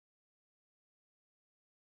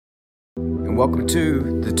and welcome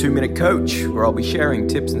to the 2-Minute Coach, where I'll be sharing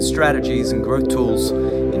tips and strategies and growth tools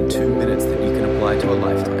in 2 minutes that you can apply to a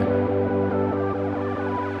lifetime.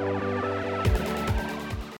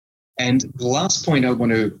 And the last point I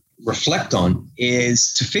want to reflect on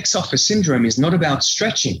is to fix office syndrome is not about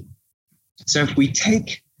stretching. So if we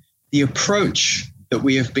take the approach that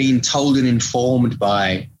we have been told and informed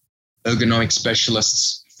by ergonomic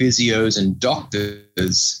specialists, physios, and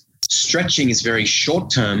doctors, stretching is very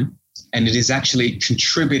short-term, and it is actually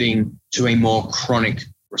contributing to a more chronic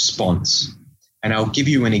response. And I'll give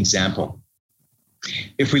you an example.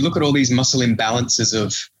 If we look at all these muscle imbalances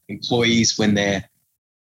of employees when they're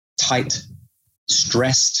tight,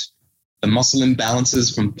 stressed, the muscle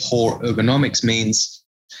imbalances from poor ergonomics means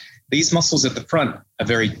these muscles at the front are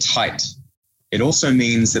very tight. It also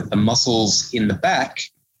means that the muscles in the back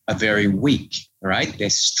are very weak, right? They're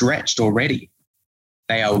stretched already.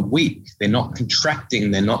 They are weak. They're not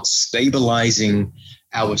contracting. They're not stabilizing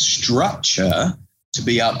our structure to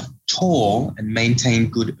be up tall and maintain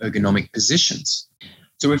good ergonomic positions.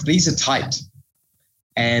 So if these are tight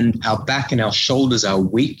and our back and our shoulders are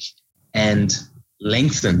weak and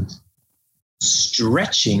lengthened,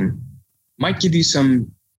 stretching might give you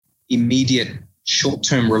some immediate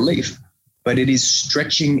short-term relief, but it is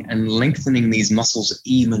stretching and lengthening these muscles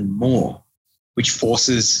even more, which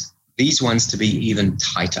forces these ones to be even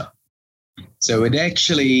tighter. So it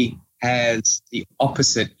actually has the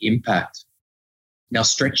opposite impact. Now,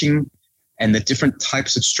 stretching and the different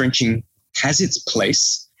types of stretching has its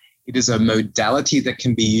place. It is a modality that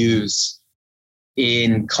can be used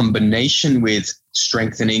in combination with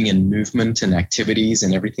strengthening and movement and activities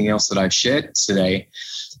and everything else that I've shared today.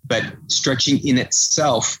 But stretching in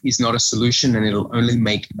itself is not a solution, and it'll only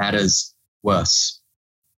make matters worse.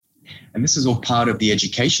 And this is all part of the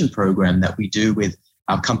education program that we do with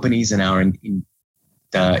our companies and our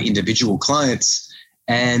individual clients,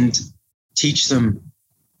 and teach them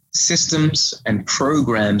systems and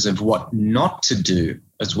programs of what not to do,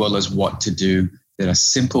 as well as what to do, that are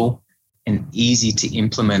simple and easy to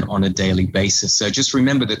implement on a daily basis. So just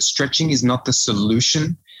remember that stretching is not the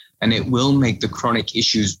solution, and it will make the chronic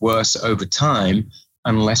issues worse over time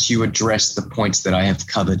unless you address the points that I have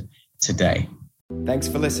covered today. Thanks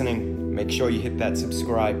for listening. Make sure you hit that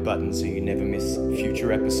subscribe button so you never miss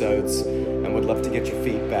future episodes, and would love to get your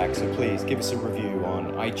feedback. So please give us a review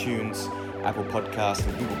on iTunes, Apple Podcasts,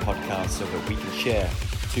 and Google Podcasts so that we can share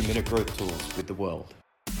 2-minute growth tools with the world.